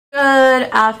Good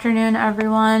afternoon,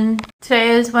 everyone.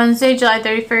 Today is Wednesday, July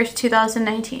 31st,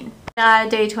 2019.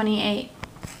 Day 28.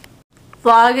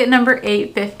 Vlog number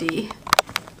 850.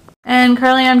 And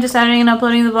currently I'm just editing and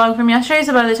uploading the vlog from yesterday,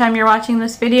 so by the time you're watching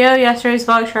this video, yesterday's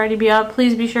vlog should already be up.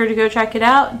 Please be sure to go check it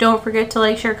out. Don't forget to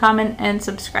like, share, comment, and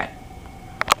subscribe.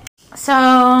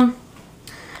 So,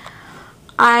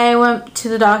 I went to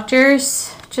the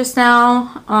doctor's just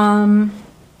now.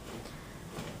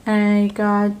 I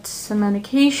got some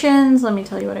medications. Let me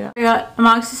tell you what I got. I got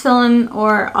amoxicillin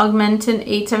or Augmentin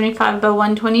 875 by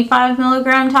 125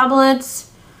 milligram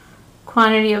tablets,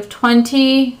 quantity of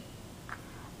 20.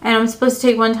 And I'm supposed to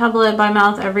take one tablet by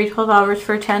mouth every 12 hours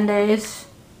for 10 days.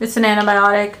 It's an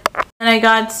antibiotic. And I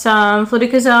got some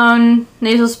fluticasone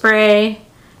nasal spray,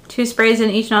 2 sprays in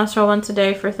each nostril once a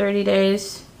day for 30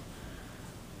 days.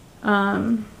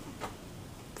 50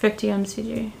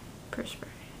 mcg per spray.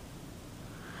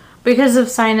 Because of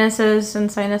sinuses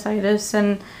and sinusitis,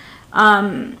 and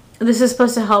this is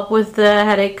supposed to help with the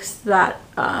headaches that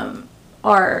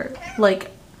are like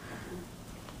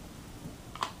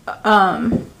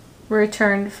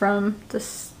returned from the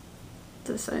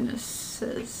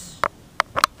sinusitis.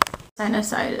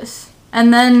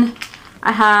 And then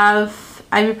I have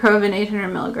ibuprofen 800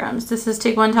 milligrams. This is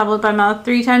take one tablet by mouth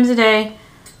 3 times a day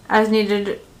as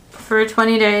needed for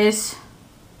 20 days.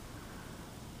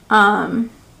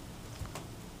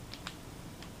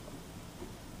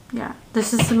 Yeah,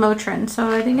 this is the Motrin,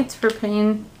 so I think it's for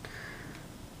pain.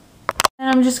 And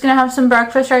I'm just gonna have some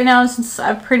breakfast right now since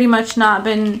I've pretty much not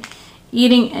been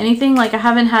eating anything. Like, I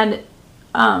haven't had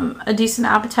a decent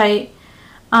appetite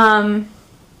at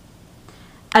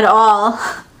all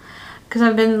because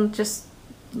I've been just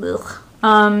ugh.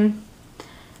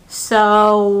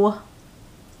 So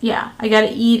yeah, I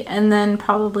gotta eat, and then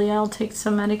probably I'll take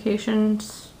some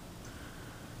medications.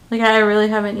 Like, I really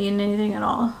haven't eaten anything at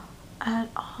all.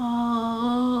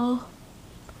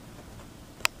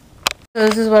 So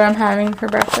this is what I'm having for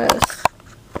breakfast.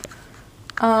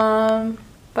 Butter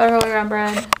whole ground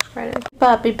bread. Fried.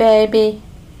 Puppy baby.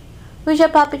 Who's your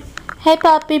puppy? Hey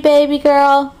puppy baby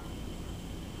girl.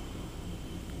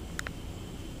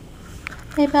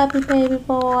 Hey puppy baby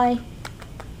boy.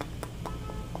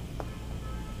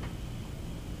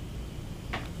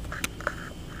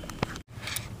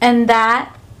 And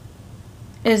that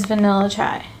is vanilla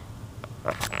chai.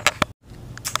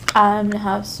 I'm gonna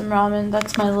have some ramen.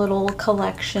 That's my little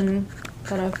collection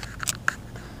that I've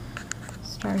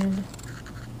started.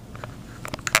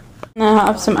 And I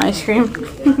have some ice cream.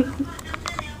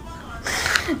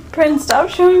 Prince, stop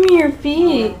showing me your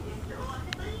feet.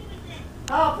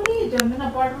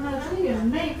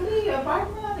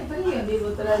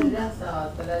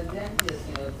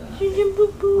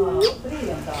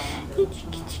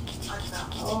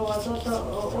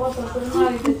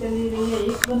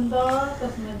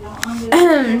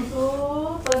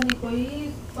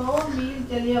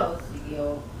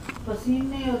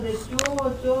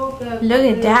 Look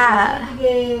at that.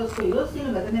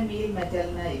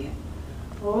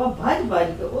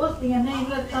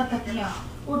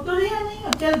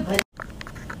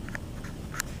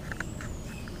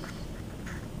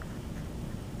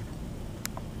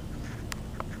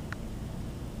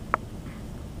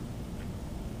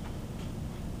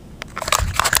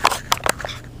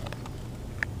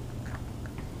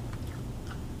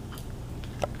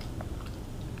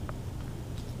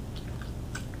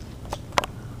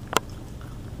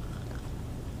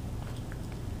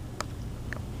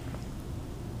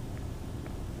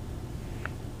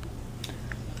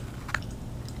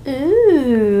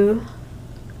 Ooh.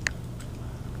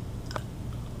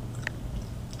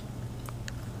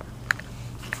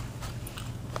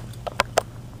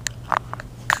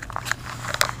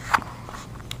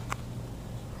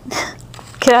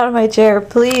 Get out of my chair,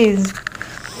 please.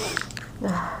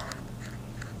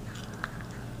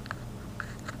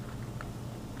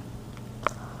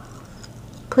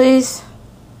 Please.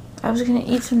 I was gonna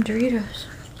eat some Doritos.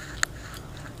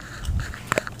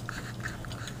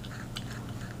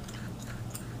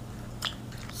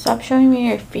 Stop showing me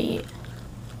your feet.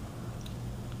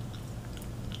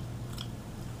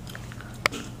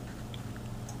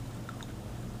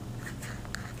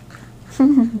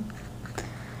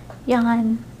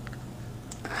 Yawn.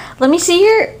 Let me see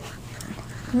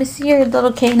your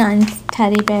little canine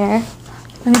teddy bear.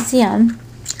 Let me see him.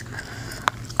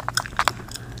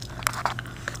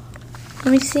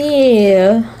 Let me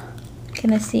see.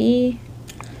 Can I see?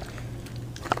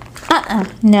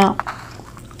 No.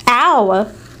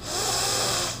 Ow!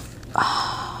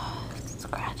 Oh,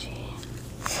 scratchy.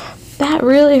 That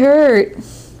really hurt.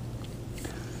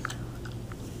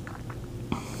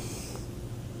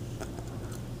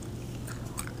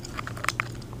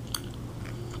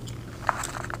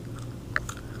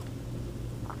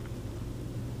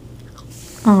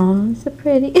 Oh, so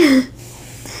pretty.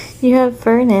 You have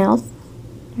fur nails,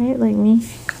 right? Like me.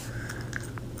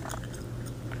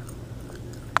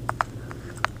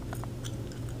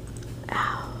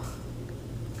 Ow.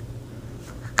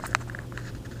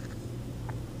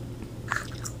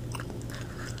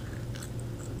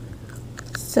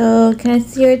 So, can I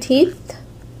see your teeth?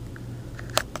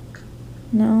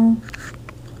 No.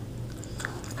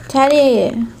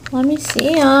 Teddy, let me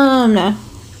see them.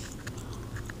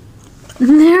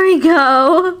 There we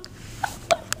go.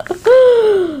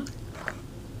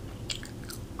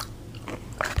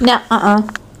 No,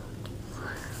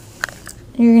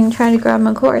 You're gonna try to grab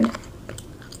my cord. Ow,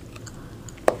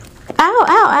 ow,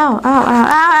 ow, ow, ow,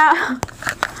 ow,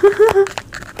 ow.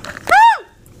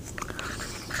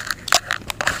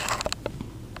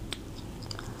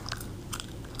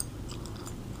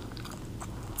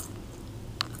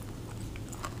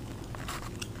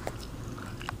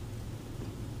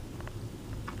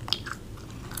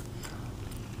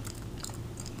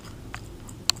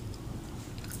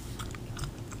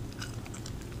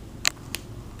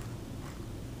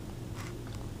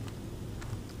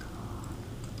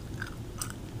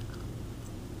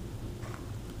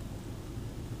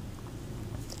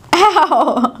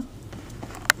 Ow!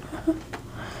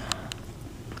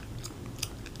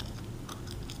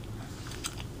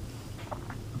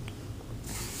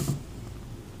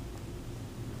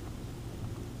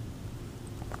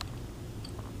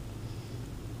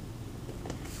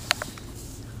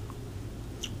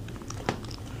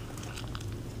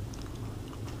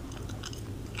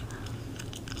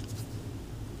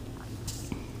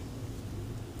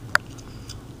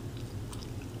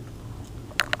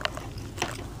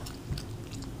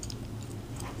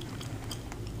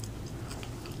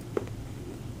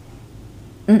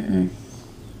 Mm-mm.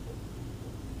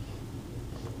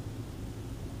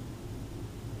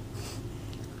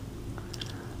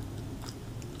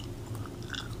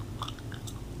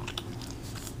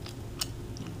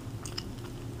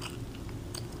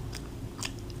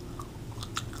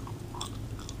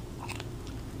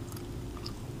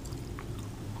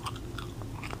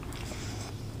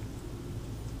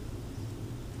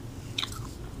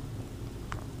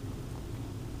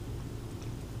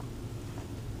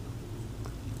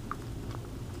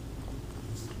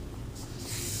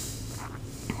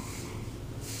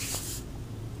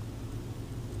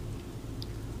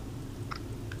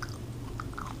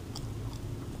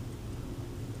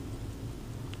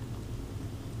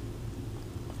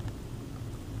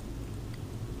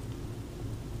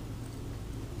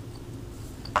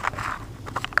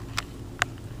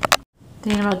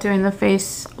 Thinking about doing the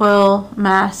face oil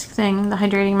mask thing, the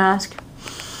hydrating mask.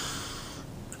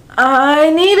 I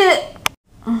need it!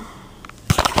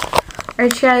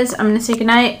 Alright, guys, I'm gonna say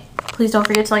goodnight. Please don't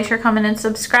forget to like, share, comment, and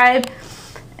subscribe.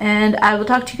 And I will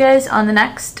talk to you guys on the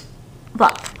next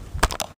vlog.